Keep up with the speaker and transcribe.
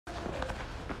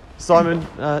Simon,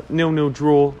 0-0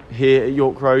 draw here at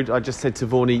York Road. I just said to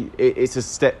Vorney, it's a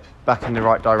step back in the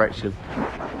right direction.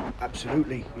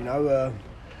 Absolutely.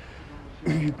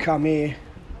 You come here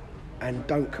and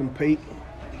don't compete,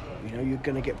 you're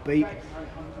going to get beat.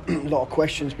 A lot of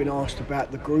questions been asked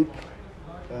about the group,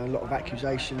 a lot of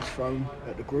accusations thrown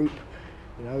at the group,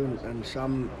 and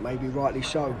some maybe rightly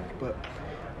so, but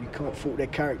you can't fault their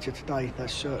character today.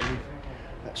 That's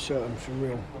certain for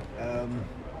real.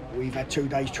 We've had 2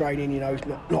 days training, it's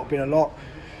not been a lot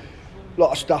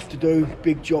of stuff to do,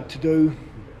 big job to do,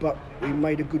 but we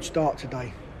made a good start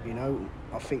today.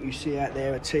 I think you see out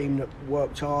there a team that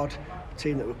worked hard, a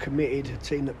team that were committed, a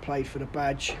team that played for the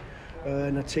badge,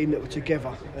 and a team that were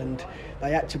together, and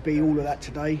they had to be all of that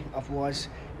today, otherwise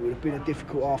it would have been a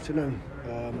difficult afternoon.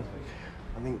 I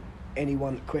think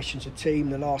anyone that questions a team,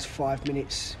 the last 5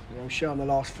 minutes, shown the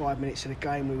last 5 minutes of the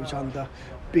game, we was under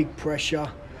big pressure,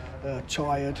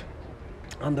 tired,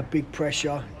 under big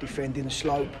pressure, defending the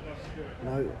slope.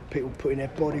 People putting their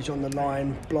bodies on the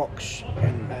line, blocks,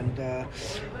 and I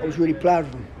was really proud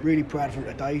of them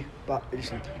today. But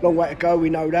listen, long way to go, we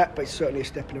know that, but it's certainly a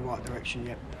step in the right direction,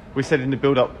 yeah. We said in the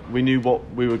build-up we knew what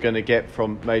we were going to get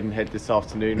from Maidenhead this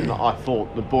afternoon, and I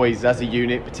thought the boys as a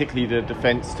unit, particularly the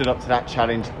defence, stood up to that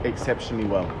challenge exceptionally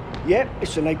well. Yeah,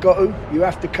 listen, they got to. You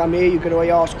have to come here, you're going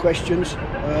to ask questions,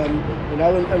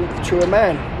 and to a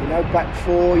man, back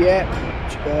four,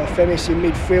 Femis in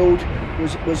midfield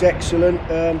was excellent,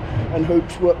 and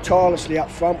Hoops worked tirelessly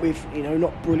up front with,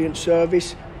 not brilliant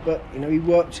service, but, he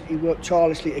worked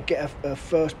tirelessly to get a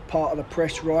first part of the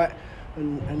press right.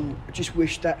 And I just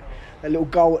wish that little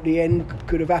goal at the end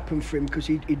could have happened for him, because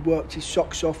he'd worked his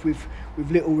socks off with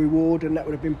little reward, and that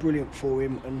would have been brilliant for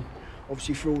him and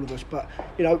obviously for all of us. But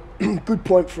good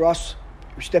point for us.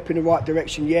 We step in the right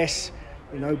direction, yes,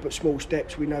 but small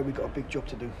steps. We know we've got a big job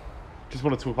to do. Just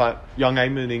want to talk about young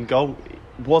Eamon in goal. It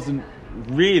wasn't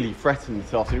really threatened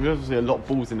this afternoon. There was obviously a lot of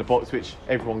balls in the box which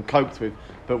everyone coped with,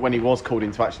 but when he was called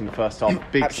into action in the first half,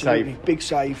 big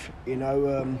save. We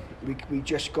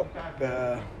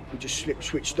just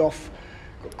switched off,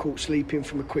 got caught sleeping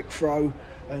from a quick throw,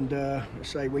 and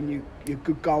when your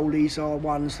good goalies are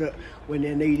ones that when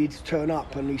they're needed to turn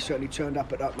up, and he certainly turned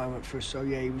up at that moment for us. So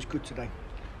yeah, he was good today.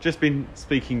 Just been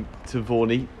speaking to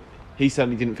Vorney. He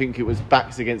certainly didn't think it was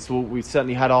backs against the wall. We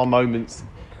certainly had our moments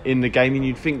in the game, and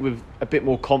you'd think with a bit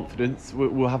more confidence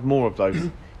we'll have more of those.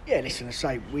 Yeah, listen,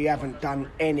 we haven't done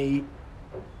any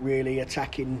really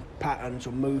attacking patterns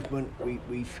or movement.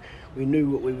 We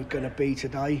knew what we were going to be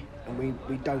today, and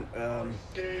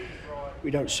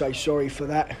we don't say sorry for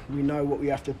that. We know what we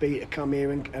have to be to come here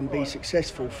and be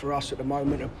successful. For us at the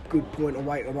moment, a good point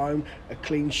away from home, a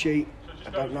clean sheet.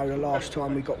 I don't know the last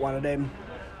time we got one of them.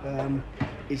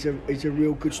 Is a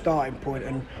real good starting point,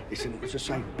 and listen, as I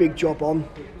say, big job on,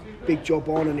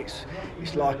 and it's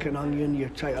like an onion. You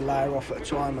take a layer off at a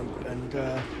time, and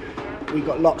we've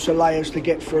got lots of layers to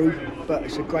get through, but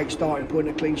it's a great starting point,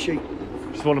 a clean sheet.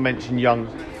 Just want to mention young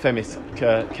Femis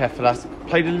Kefalas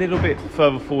played a little bit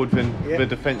further forward than the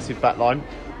defensive back line.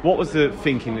 What was the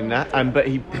thinking in that? But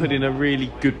he put in a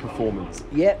really good performance.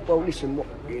 Yeah, well, listen,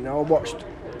 I watched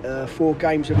 4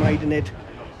 games of Maidenhead.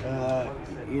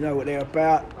 You know what they're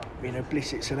about.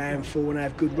 Blissett and handful, and they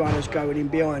have good runners going in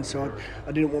behind. So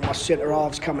I didn't want my centre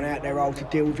halves coming out there all to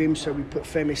deal with him. So we put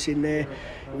Femis in there.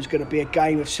 It was going to be a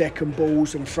game of second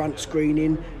balls and front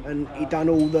screening, and he done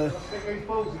all the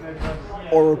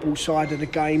horrible side of the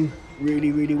game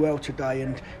really, really well today.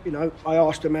 And I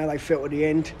asked them how they felt at the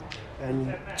end,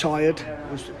 and tired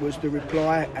was the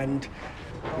reply. And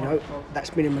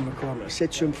that's minimum requirement. I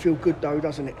said to them, feel good though,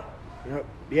 doesn't it?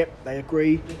 Yep, they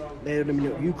agree.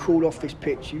 You crawl off this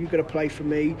pitch. You're going to play for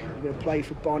me. You're going to play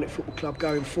for Barnet Football Club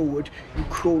going forward. You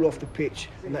crawl off the pitch,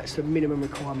 and that's the minimum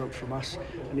requirement from us.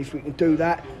 And if we can do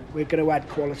that, we're going to add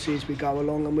quality as we go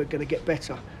along, and we're going to get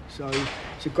better. So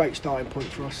it's a great starting point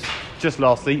for us. Just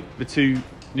lastly, the 2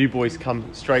 new boys come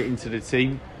straight into the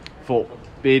team. Thought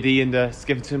Beardy and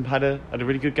Skivington had a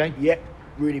really good game. Yep.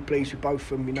 Really pleased with both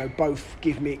of them. Both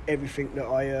give me everything that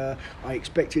I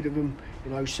expected of them.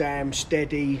 Sam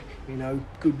steady.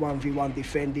 Good 1v1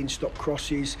 defending, stop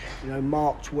crosses.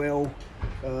 Marked well,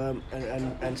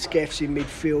 and Skeff's in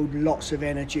midfield. Lots of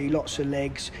energy, lots of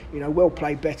legs. Well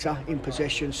played better in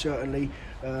possession certainly,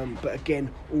 but again,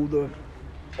 all the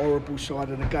horrible side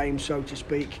of the game, so to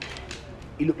speak.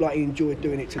 He looked like he enjoyed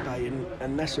doing it today,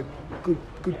 and that's a good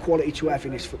quality to have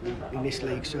in this football, in this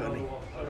league certainly.